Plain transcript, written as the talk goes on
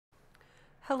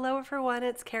Hello everyone,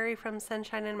 it's Kari from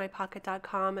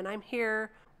sunshineinmypocket.com and I'm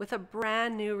here with a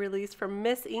brand new release from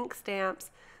Miss Ink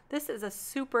Stamps. This is a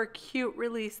super cute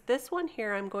release. This one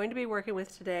here I'm going to be working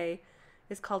with today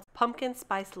is called Pumpkin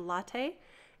Spice Latte,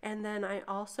 and then I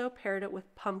also paired it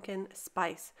with pumpkin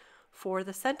spice for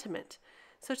the sentiment.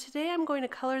 So today I'm going to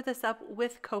color this up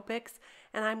with Copics,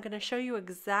 and I'm going to show you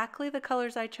exactly the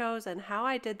colors I chose and how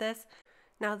I did this.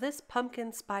 Now this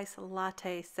Pumpkin Spice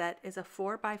Latte set is a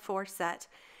 4x4 set,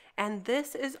 and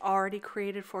this is already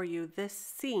created for you, this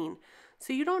scene.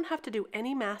 So you don't have to do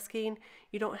any masking,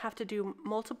 you don't have to do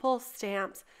multiple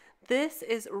stamps. This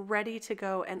is ready to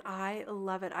go and I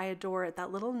love it, I adore it.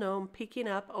 That little gnome peeking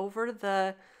up over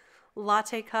the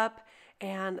latte cup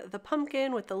and the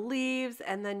pumpkin with the leaves,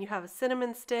 and then you have a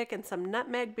cinnamon stick and some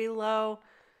nutmeg below.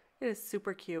 It is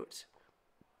super cute.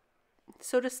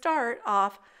 So to start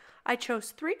off, I chose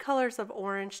 3 colors of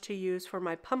orange to use for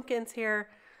my pumpkins here.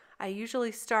 I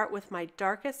usually start with my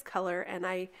darkest color and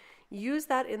I use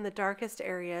that in the darkest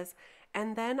areas,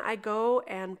 and then I go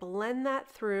and blend that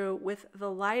through with the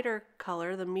lighter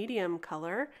color, the medium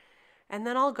color, and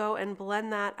then I'll go and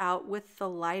blend that out with the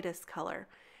lightest color.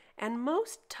 And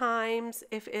most times,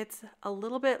 if it's a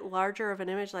little bit larger of an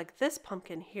image like this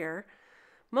pumpkin here,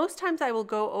 most times I will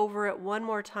go over it one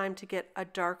more time to get a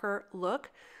darker look.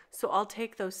 So I'll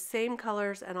take those same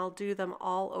colors and I'll do them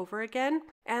all over again.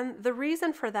 And the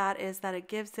reason for that is that it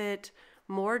gives it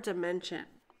more dimension.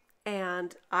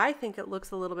 And I think it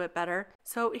looks a little bit better.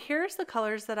 So here's the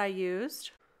colors that I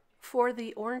used. For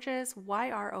the oranges,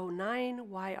 YR09,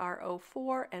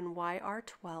 YR04, and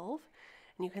YR12.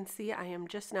 And you can see I am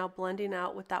just now blending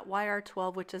out with that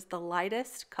YR12, which is the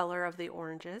lightest color of the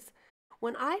oranges.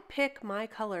 When I pick my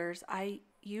colors, I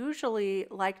usually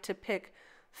like to pick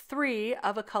 3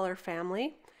 of a color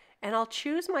family, and I'll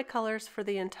choose my colors for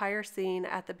the entire scene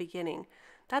at the beginning.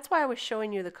 That's why I was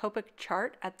showing you the Copic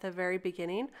chart at the very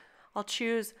beginning. I'll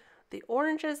choose the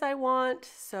oranges I want,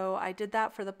 so I did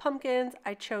that for the pumpkins.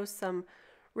 I chose some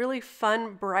really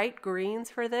fun bright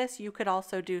greens for this. You could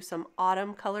also do some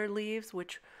autumn color leaves,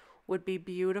 which would be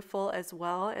beautiful as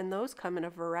well, and those come in a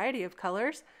variety of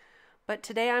colors. But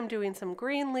today I'm doing some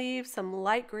green leaves, some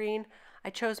light green. I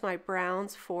chose my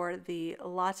browns for the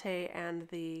latte and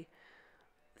the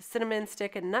cinnamon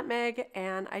stick and nutmeg,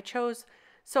 and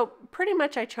so pretty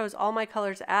much I chose all my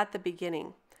colors at the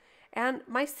beginning. And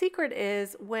my secret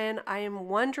is, when I am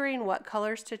wondering what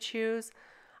colors to choose,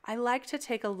 I like to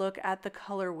take a look at the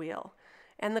color wheel.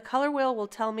 And the color wheel will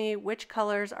tell me which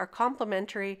colors are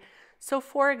complementary. So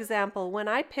for example, when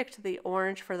I picked the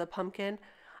orange for the pumpkin,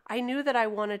 I knew that I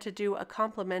wanted to do a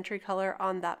complementary color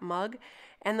on that mug,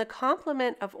 and the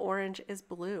complement of orange is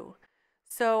blue.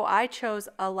 So I chose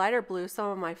a lighter blue, some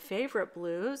of my favorite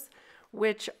blues,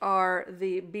 which are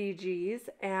the BGs,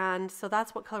 and so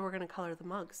that's what color we're going to color the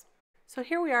mugs. So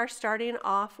here we are starting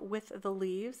off with the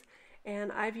leaves,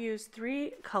 and I've used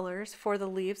 3 colors for the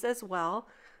leaves as well,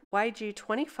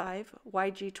 YG25,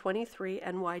 YG23,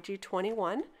 and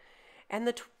YG21. And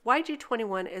the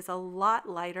YG21 is a lot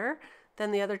lighter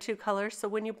than the other 2 colors, so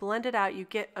when you blend it out you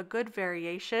get a good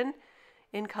variation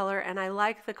in color, and I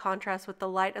like the contrast with the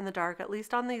light and the dark, at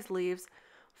least on these leaves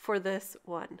for this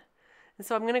one. And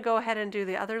so I'm going to go ahead and do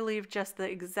the other leaf just the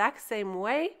exact same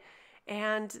way,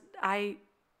 and I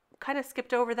kind of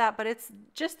skipped over that, but it's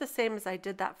just the same as I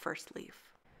did that first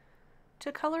leaf.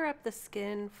 To color up the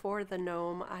skin for the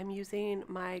gnome, I'm using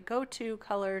my go-to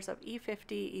colors of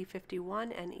E50,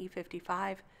 E51, and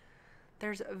E55.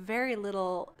 There's very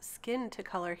little skin to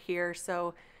color here,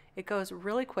 so it goes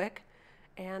really quick,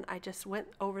 and I just went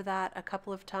over that a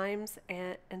couple of times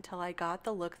until I got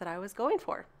the look that I was going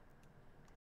for.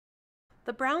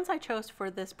 The browns I chose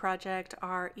for this project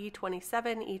are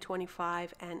E27, E25,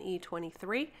 and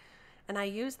E23, and I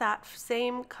used that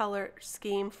same color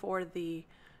scheme for the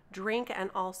drink and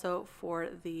also for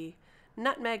the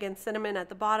nutmeg and cinnamon at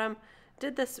the bottom.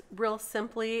 Did this real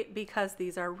simply because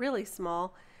these are really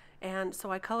small, and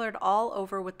so I colored all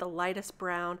over with the lightest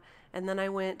brown, and then I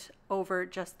went over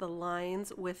just the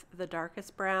lines with the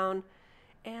darkest brown,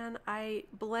 and I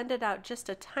blended out just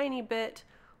a tiny bit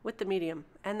with the medium,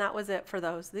 and that was it for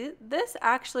those. This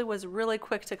actually was really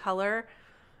quick to color,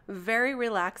 very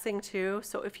relaxing too,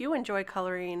 so if you enjoy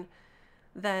coloring,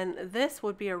 then this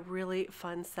would be a really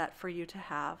fun set for you to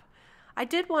have. I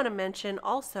did want to mention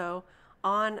also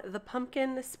on the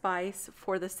pumpkin spice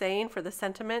for the saying, for the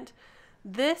sentiment,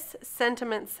 this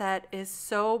sentiment set is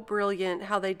so brilliant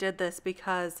how they did this,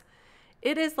 because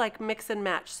it is like mix and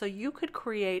match. So you could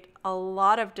create a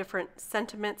lot of different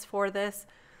sentiments for this.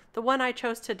 The one I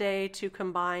chose today to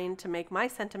combine to make my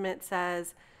sentiment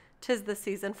says, "'Tis the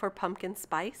season for pumpkin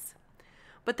spice."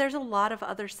 But there's a lot of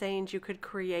other sayings you could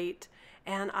create,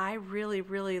 and I really,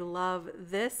 really love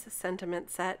this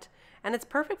sentiment set, and it's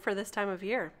perfect for this time of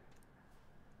year.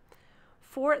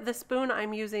 For the spoon,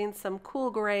 I'm using some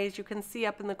cool grays. You can see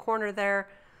up in the corner there,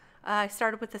 I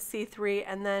started with the C3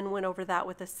 and then went over that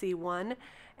with the C1,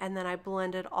 and then I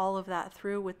blended all of that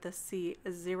through with the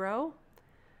C0,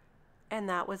 and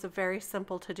that was very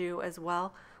simple to do as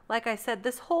well. Like I said,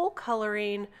 this whole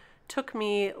coloring took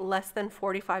me less than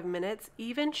 45 minutes,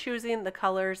 even choosing the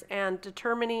colors and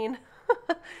determining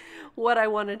what I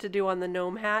wanted to do on the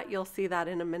gnome hat. You'll see that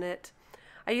in a minute.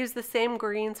 I used the same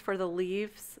greens for the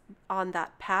leaves on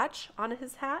that patch on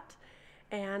his hat.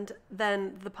 And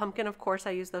then the pumpkin, of course,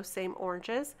 I use those same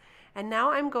oranges. And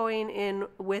now I'm going in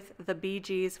with the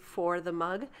BGs for the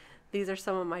mug. These are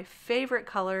some of my favorite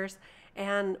colors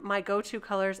and my go-to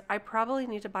colors. I probably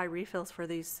need to buy refills for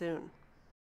these soon.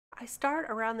 I start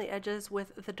around the edges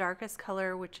with the darkest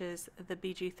color, which is the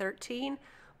BG13,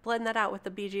 blend that out with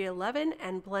the BG11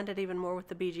 and blend it even more with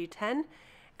the BG10.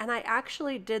 And I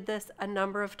actually did this a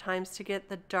number of times to get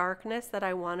the darkness that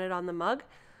I wanted on the mug,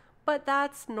 but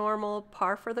that's normal,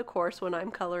 par for the course when I'm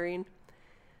coloring.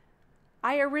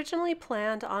 I originally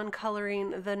planned on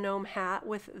coloring the gnome hat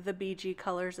with the BG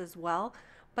colors as well,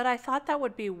 but I thought that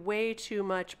would be way too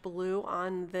much blue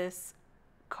on this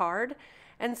card.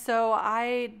 And so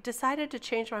I decided to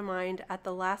change my mind at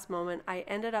the last moment. I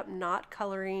ended up not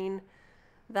coloring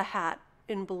the hat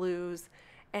in blues,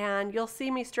 and you'll see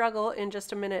me struggle in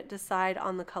just a minute decide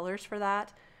on the colors for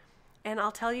that, and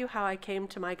I'll tell you how I came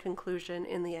to my conclusion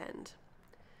in the end.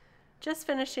 Just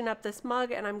finishing up this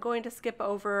mug, and I'm going to skip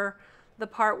over the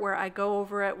part where I go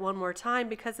over it one more time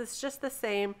because it's just the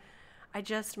same. I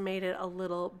just made it a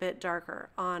little bit darker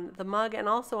on the mug and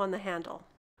also on the handle.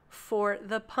 For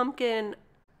the pumpkin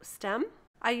stem,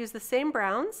 I use the same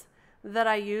browns that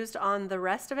I used on the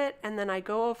rest of it, and then I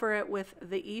go over it with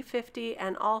the E50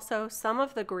 and also some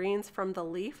of the greens from the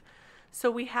leaf. So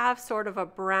we have sort of a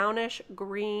brownish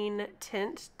green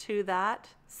tint to that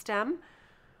stem.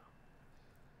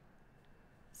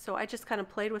 So I just kind of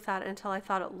played with that until I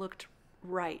thought it looked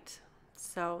right.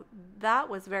 So that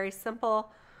was very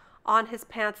simple. On his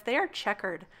pants, they are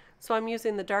checkered. So I'm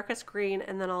using the darkest green,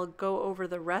 and then I'll go over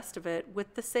the rest of it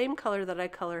with the same color that I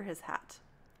color his hat.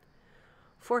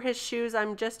 For his shoes,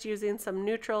 I'm just using some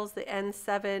neutrals, the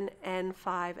N7,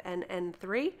 N5, and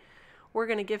N3. We're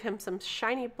going to give him some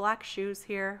shiny black shoes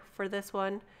here for this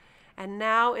one. And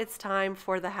now it's time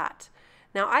for the hat.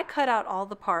 Now I cut out all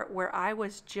the part where I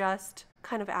was just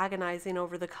kind of agonizing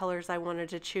over the colors I wanted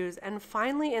to choose. And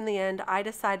finally, in the end, I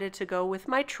decided to go with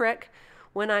my trick.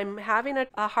 When I'm having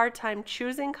a hard time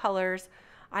choosing colors,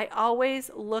 I always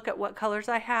look at what colors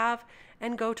I have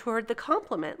and go toward the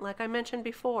complement, like I mentioned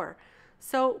before.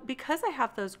 So because I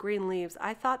have those green leaves,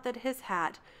 I thought that his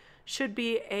hat should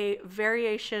be a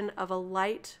variation of a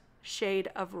light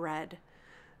shade of red.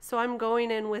 So I'm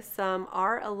going in with some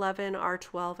R11,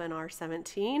 R12, and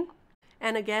R17.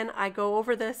 And again, I go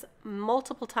over this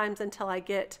multiple times until I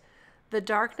get the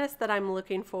darkness that I'm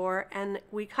looking for, and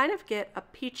we kind of get a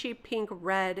peachy pink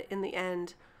red in the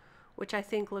end, which I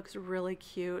think looks really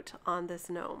cute on this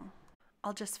gnome.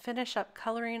 I'll just finish up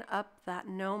coloring up that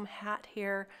gnome hat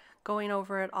here, going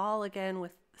over it all again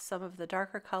with some of the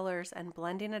darker colors and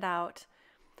blending it out.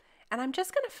 And I'm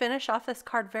just going to finish off this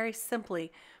card very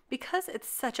simply because it's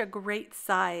such a great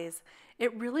size.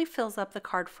 It really fills up the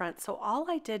card front. So all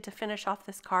I did to finish off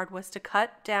this card was to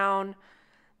cut down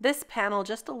this panel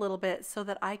just a little bit so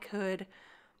that I could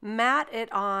mat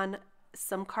it on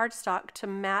some cardstock to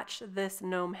match this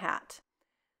gnome hat.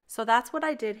 So that's what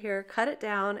I did here, cut it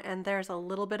down, and there's a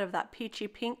little bit of that peachy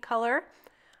pink color.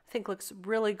 I think looks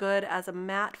really good as a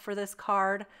mat for this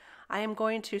card. I am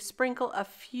going to sprinkle a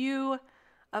few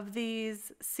of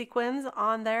these sequins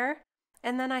on there,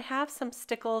 and then I have some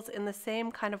stickles in the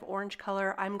same kind of orange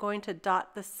color. I'm going to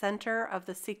dot the center of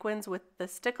the sequins with the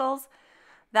stickles.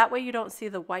 That way you don't see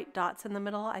the white dots in the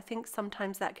middle. I think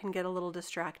sometimes that can get a little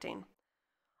distracting.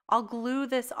 I'll glue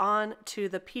this on to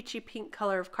the peachy pink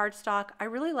color of cardstock. I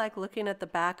really like looking at the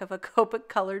back of a Copic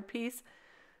colored piece.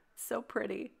 It's so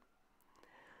pretty.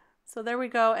 So there we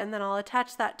go, and then I'll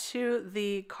attach that to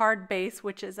the card base,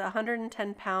 which is a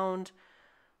 110-pound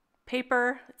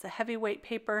paper. It's a heavyweight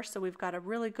paper, so we've got a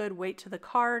really good weight to the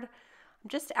card. I'm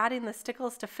just adding the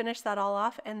stickles to finish that all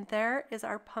off, and there is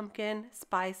our Pumpkin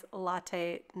Spice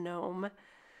Latte gnome.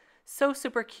 So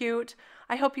super cute.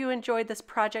 I hope you enjoyed this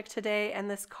project today and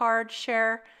this card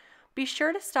share. Be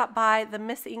sure to stop by the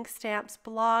Miss Ink Stamps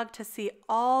blog to see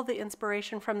all the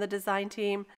inspiration from the design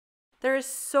team. There is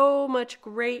so much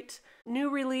great new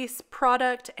release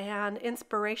product and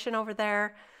inspiration over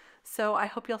there. So I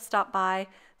hope you'll stop by.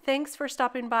 Thanks for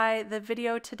stopping by the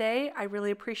video today. I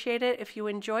really appreciate it. If you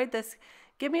enjoyed this,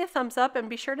 give me a thumbs up and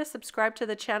be sure to subscribe to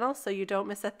the channel so you don't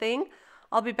miss a thing.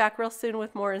 I'll be back real soon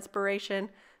with more inspiration.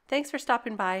 Thanks for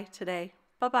stopping by today.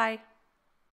 Bye-bye.